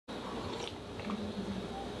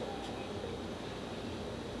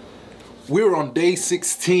We're on day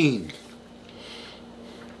 16.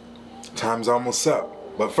 Time's almost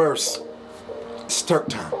up, but first, it's Turk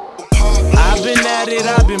time. I've been at it,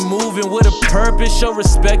 I've been moving with a purpose. Show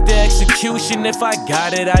respect to execution. If I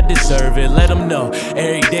got it, I deserve it. Let them know.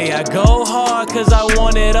 Every day I go hard, cause I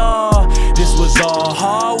want it all. This was all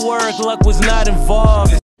hard work, luck was not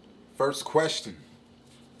involved. First question.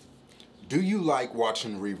 Do you like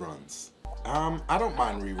watching reruns? I don't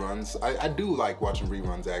mind reruns. I do like watching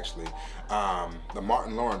reruns, actually. The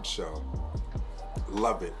Martin Lawrence Show.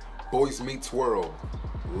 Love it. Boys Meets World.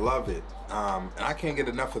 Love it. And I can't get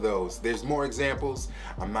enough of those. There's more examples.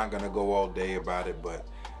 I'm not gonna go all day about it, but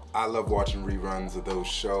I love watching reruns of those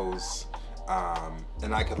shows.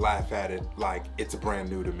 And I could laugh at it like it's brand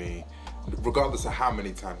new to me, regardless of how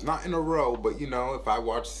many times. Not in a row, but you know, if I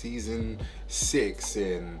watch season 6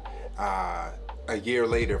 and a year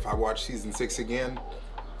later, if I watch season 6 again,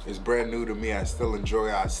 it's brand new to me. I still enjoy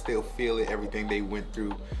it. I still feel it, everything they went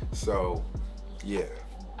through. So yeah,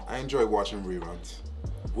 I enjoy watching reruns.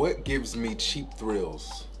 What gives me cheap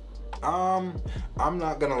thrills? I'm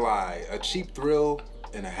not gonna lie. A cheap thrill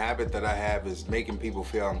and a habit that I have is making people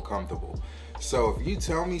feel uncomfortable. So if you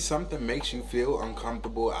tell me something makes you feel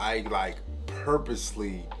uncomfortable, I like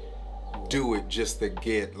purposely do it just to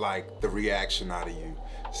get like the reaction out of you.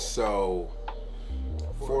 So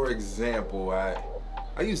for example, I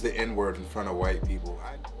use the N-word in front of white people.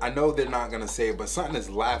 I know they're not gonna say it, but something is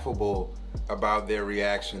laughable about their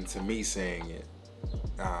reaction to me saying it.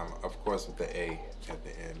 Of course with the A at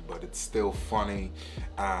the end, but it's still funny.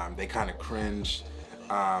 They kind of cringe.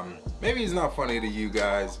 Maybe it's not funny to you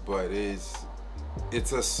guys, but it's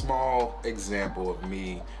a small example of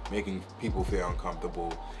me making people feel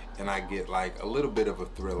uncomfortable, and I get like a little bit of a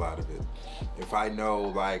thrill out of it. If I know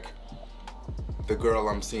like the girl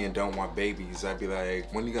I'm seeing don't want babies, I'd be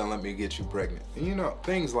like, when you gonna let me get you pregnant? And you know,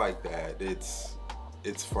 things like that. It's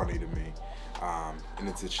funny to me, and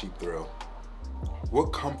it's a cheap thrill.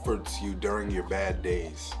 What comforts you during your bad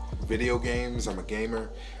days? Video games. I'm a gamer.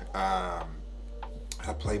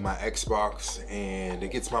 I play my Xbox and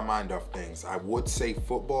it gets my mind off things. I would say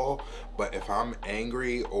football, but if I'm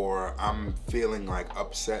angry or I'm feeling like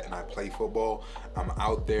upset and I play football, I'm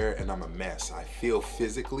out there and I'm a mess. I feel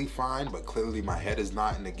physically fine, but clearly my head is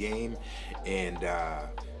not in the game, and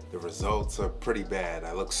the results are pretty bad.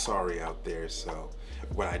 I look sorry out there. So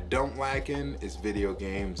what I don't lack in is video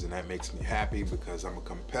games, and that makes me happy because I'm a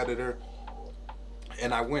competitor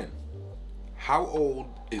and I win. How old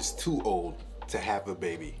is too old to have a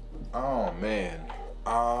baby? Oh man,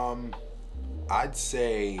 I'd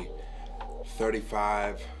say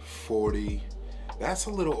 35, 40. That's a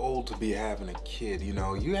little old to be having a kid. You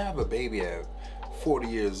know, you have a baby at 40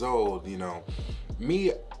 years old, you know.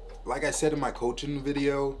 Me, like I said in my coaching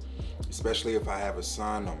video, especially if I have a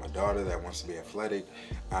son or my daughter that wants to be athletic,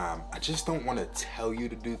 I just don't want to tell you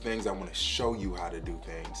to do things. I want to show you how to do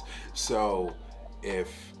things. So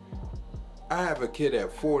if I have a kid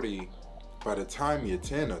at 40, by the time you're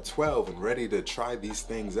 10 or 12 and ready to try these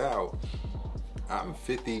things out, I'm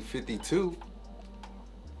 50, 52.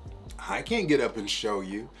 I can't get up and show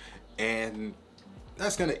you, and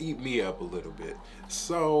that's gonna eat me up a little bit.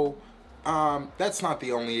 So that's not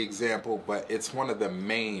the only example, but it's one of the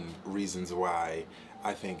main reasons why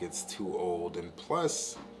I think it's too old. And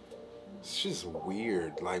plus, it's just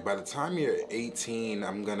weird. Like by the time you're 18,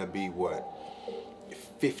 I'm gonna be what,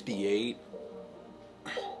 58?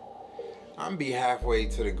 I'm be halfway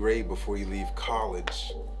to the grave before you leave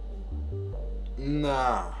college.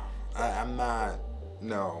 Nah, I'm not.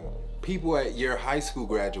 No. People at your high school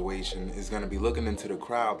graduation is gonna be looking into the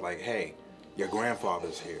crowd like, hey, your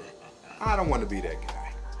grandfather's here. I don't want to be that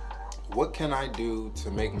guy. What can I do to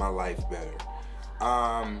make my life better?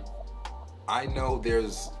 I know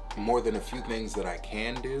there's more than a few things that I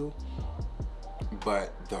can do,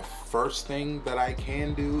 but the first thing that I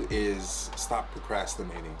can do is stop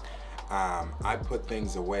procrastinating. I put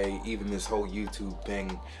things away, even this whole YouTube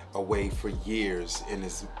thing, away for years, and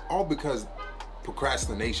it's all because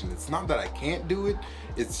procrastination. It's not that I can't do it,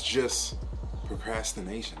 it's just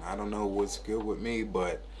procrastination. I don't know what's good with me,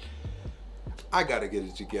 but I gotta get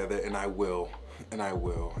it together, and I will, and I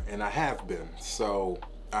will, and I have been. So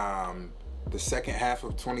the second half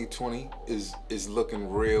of 2020 is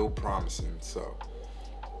looking real promising. So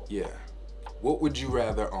yeah, what would you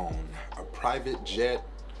rather own, a private jet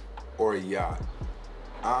or a yacht?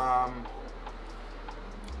 I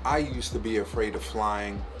used to be afraid of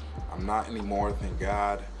flying. I'm not anymore, thank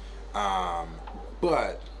God.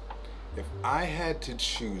 But if I had to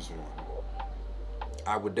choose one,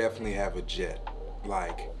 I would definitely have a jet.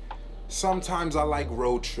 Like, sometimes I like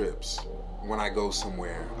road trips. when I go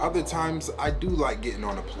somewhere. Other times I do like getting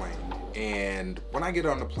on a plane. And when I get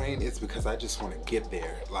on the plane, it's because I just want to get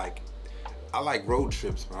there. Like, I like road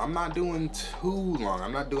trips, but I'm not doing too long.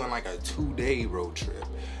 I'm not doing like a 2-day road trip.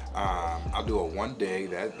 I'll do a 1 day.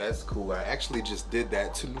 That's cool. I actually just did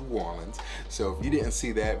that to New Orleans. So if you didn't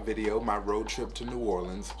see that video, my road trip to New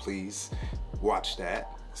Orleans, please watch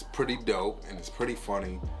that. It's pretty dope and it's pretty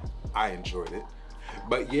funny. I enjoyed it.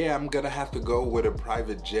 But yeah, I'm gonna have to go with a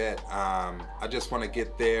private jet. I just want to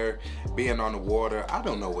get there, being on the water. I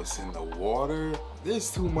don't know what's in the water.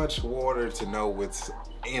 There's too much water to know what's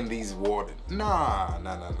in these water. Nah.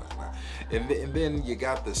 And then you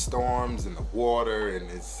got the storms and the water, and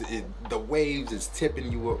the waves is tipping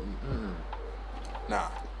you up. Nah.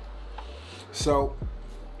 So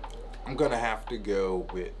I'm gonna have to go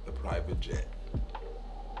with the private jet.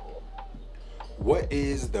 What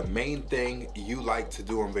is the main thing you like to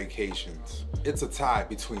do on vacations? It's a tie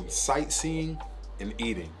between sightseeing and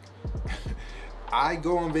eating. I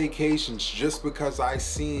go on vacations just because I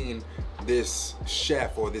seen this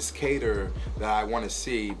chef or this caterer that I want to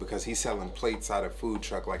see because he's selling plates out of food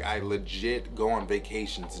truck. Like, I legit go on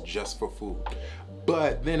vacations just for food.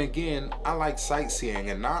 But then again, I like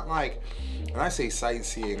sightseeing, and not like, when I say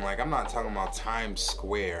sightseeing, like, I'm not talking about Times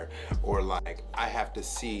Square or like I have to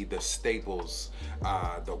see the staples,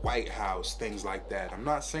 the White House, things like that. I'm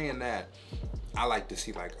not saying that. I like to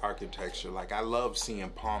see like architecture. Like, I love seeing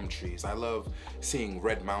palm trees. I love seeing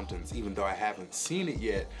red mountains, even though I haven't seen it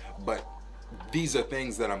yet. But these are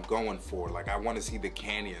things that I'm going for. Like, I want to see the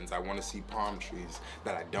canyons. I want to see palm trees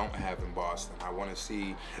that I don't have in Boston. I want to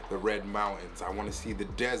see the red mountains. I want to see the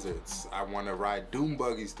deserts. I want to ride dune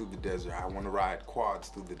buggies through the desert. I want to ride quads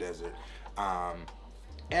through the desert.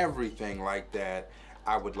 Everything like that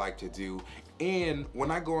I would like to do. And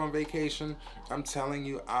when I go on vacation, I'm telling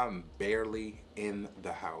you, I'm barely in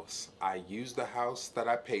the house. I use the house that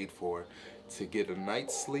I paid for to get a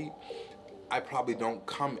night's sleep. I probably don't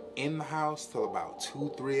come in the house till about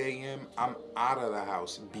 2, 3 a.m. I'm out of the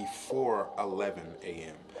house before 11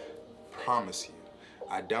 a.m. Promise you.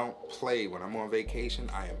 I don't play when I'm on vacation.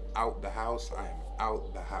 I am out the house. I am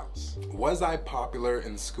out the house. Was I popular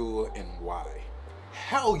in school, and why?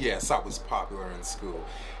 Hell yes, I was popular in school.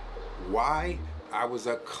 Why? I was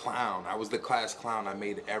a clown. I was the class clown. I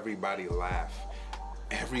made everybody laugh.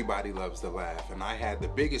 Everybody loves to laugh, and I had the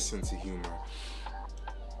biggest sense of humor.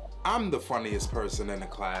 I'm the funniest person in the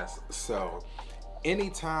class, so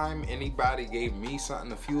anytime anybody gave me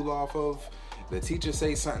something to fuel off of, the teacher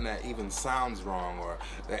say something that even sounds wrong or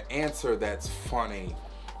the answer that's funny,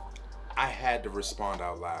 I had to respond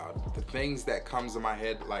out loud. The things that comes in my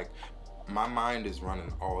head, like, my mind is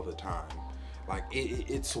running all the time. Like,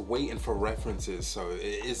 it's waiting for references. So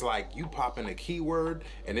it's like you pop in a keyword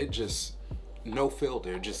and it just, no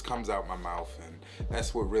filter, it just comes out my mouth. And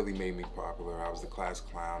that's what really made me popular. I was the class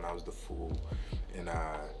clown, I was the fool. And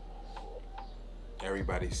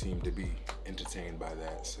everybody seemed to be entertained by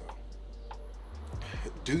that. So,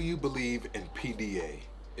 do you believe in PDA?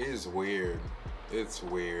 It is weird. It's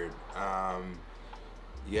weird.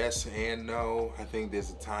 Yes and no. I think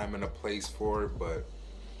there's a time and a place for it, but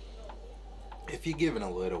if you're giving a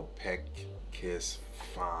little peck kiss,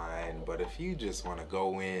 fine. But if you just want to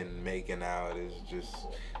go in making out, it's just,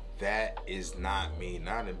 that is not me.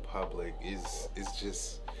 Not in public. It's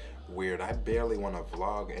just weird. I barely want to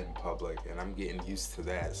vlog in public, and I'm getting used to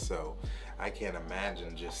that. So I can't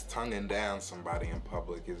imagine just tonguing down somebody in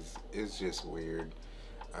public. Is just weird.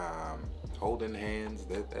 Holding hands,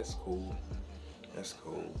 that's cool. That's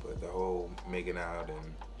cool. But the whole making out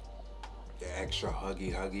and the extra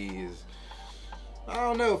huggy is, I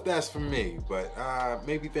don't know if that's for me, but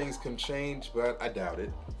maybe things can change, but I doubt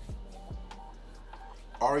it.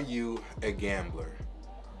 Are you a gambler?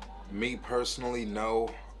 Me personally, no.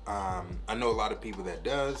 I know a lot of people that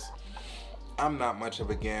does. I'm not much of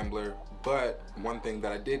a gambler, but one thing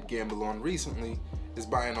that I did gamble on recently is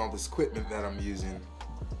buying all this equipment that I'm using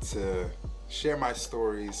to share my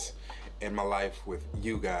stories and my life with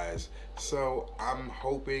you guys. So I'm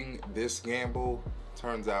hoping this gamble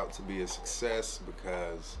turns out to be a success,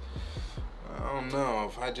 because I don't know,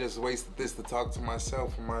 if I just wasted this to talk to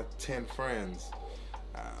myself and my 10 friends,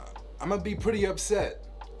 I'm gonna be pretty upset.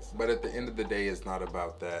 But at the end of the day, it's not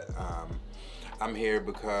about that. I'm here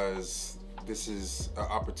because this is an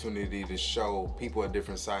opportunity to show people a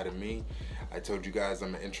different side of me. I told you guys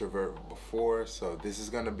I'm an introvert before, so this is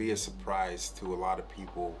gonna be a surprise to a lot of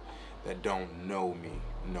people that don't know me.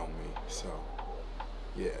 So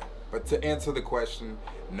yeah. But to answer the question,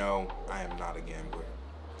 no, I am not a gambler.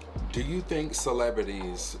 Do you think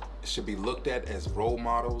celebrities should be looked at as role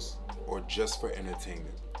models or just for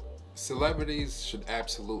entertainment? celebrities should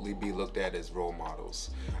absolutely be looked at as role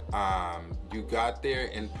models. You got there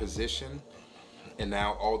in position, and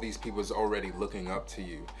now all these people is already looking up to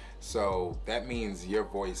you. So that means your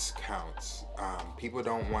voice counts. People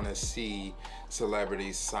don't want to see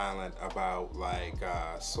celebrities silent about like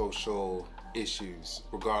social issues,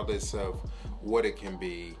 regardless of what it can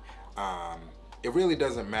be. It really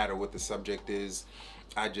doesn't matter what the subject is.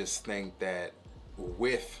 I just think that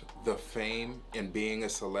with the fame and being a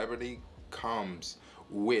celebrity comes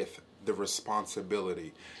with the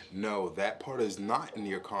responsibility. No, that part is not in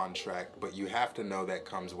your contract, but you have to know that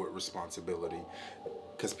comes with responsibility,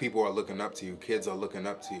 because people are looking up to you, kids are looking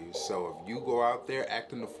up to you. So if you go out there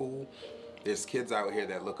acting a fool, there's kids out here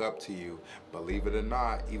that look up to you. Believe it or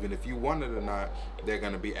not, even if you want it or not, they're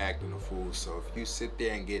gonna be acting a fool. So if you sit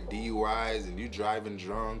there and get DUIs and you driving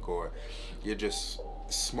drunk, or you're just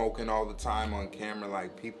smoking all the time on camera,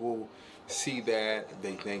 like, people see that,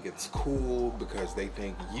 they think it's cool because they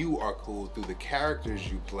think you are cool through the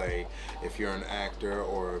characters you play. If you're an actor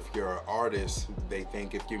or if you're an artist, they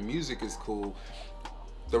think if your music is cool,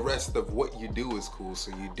 the rest of what you do is cool.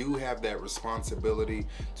 So you do have that responsibility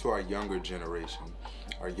to our younger generation.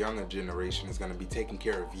 Our younger generation is going to be taking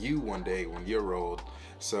care of you one day when you're old,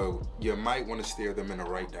 so you might want to steer them in the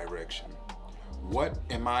right direction. What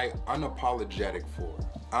am I unapologetic for?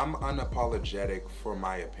 I'm unapologetic for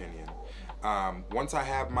my opinion. Once I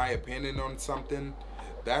have my opinion on something,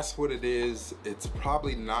 that's what it is. It's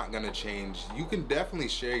probably not gonna change. You can definitely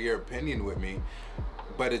share your opinion with me,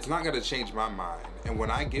 but it's not gonna change my mind. And when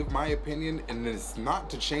I give my opinion, and it's not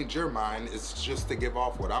to change your mind, it's just to give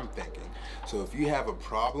off what I'm thinking. So if you have a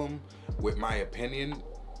problem with my opinion,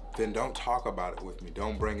 then don't talk about it with me.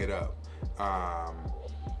 Don't bring it up.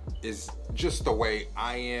 It's just the way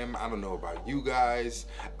I am. I don't know about you guys.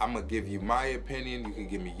 I'm gonna give you my opinion, you can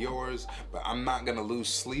give me yours, but I'm not gonna lose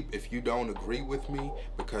sleep if you don't agree with me,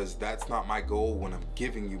 because that's not my goal when I'm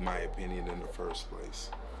giving you my opinion in the first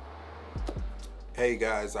place. Hey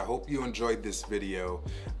guys, I hope you enjoyed this video.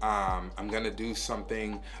 I'm gonna do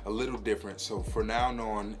something a little different. So for now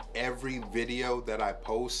on, every video that I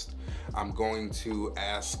post, I'm going to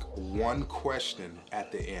ask one question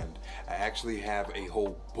at the end. I actually have a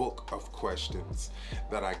whole book of questions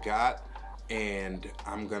that I got, and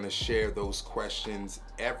I'm gonna share those questions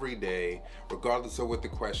every day, regardless of what the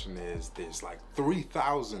question is. There's like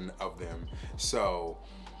 3,000 of them. So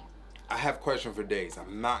I have questions for days.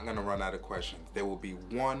 I'm not gonna run out of questions. There will be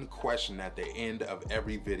one question at the end of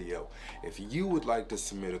every video. If you would like to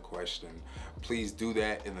submit a question, please do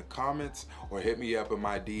that in the comments or hit me up in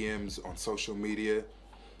my DMs on social media.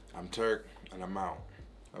 I'm Turk, and I'm out.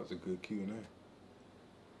 That was a good Q&A.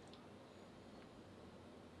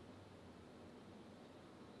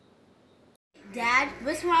 Dad,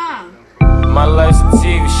 what's wrong? My life's a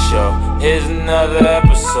TV show, here's another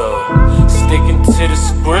episode. Sticking to the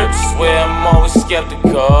script, swear I'm always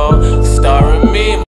skeptical. Starring me.